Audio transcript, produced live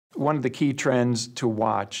one of the key trends to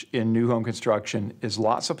watch in new home construction is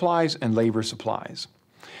lot supplies and labor supplies.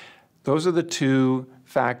 Those are the two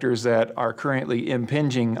factors that are currently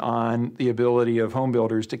impinging on the ability of home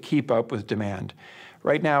builders to keep up with demand.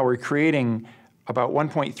 Right now, we're creating about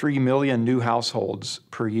 1.3 million new households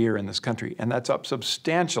per year in this country, and that's up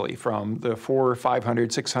substantially from the 500,000,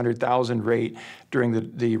 600,000 rate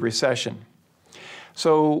during the recession.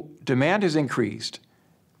 So demand has increased.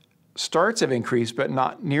 Starts have increased, but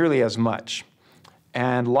not nearly as much.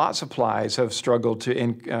 And lot supplies have struggled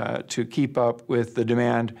to keep up with the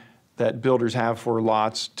demand that builders have for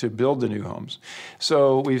lots to build the new homes.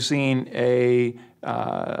 So we've seen a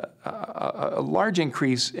large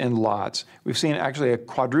increase in lots. We've seen actually a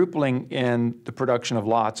quadrupling in the production of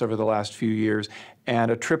lots over the last few years and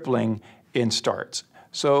a tripling in starts.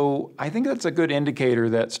 So I think that's a good indicator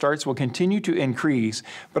that starts will continue to increase,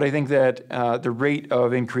 but I think that the rate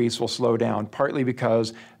of increase will slow down, partly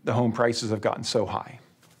because the home prices have gotten so high.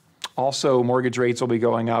 Also, mortgage rates will be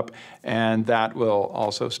going up, and that will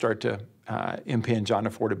also start to impinge on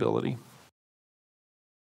affordability.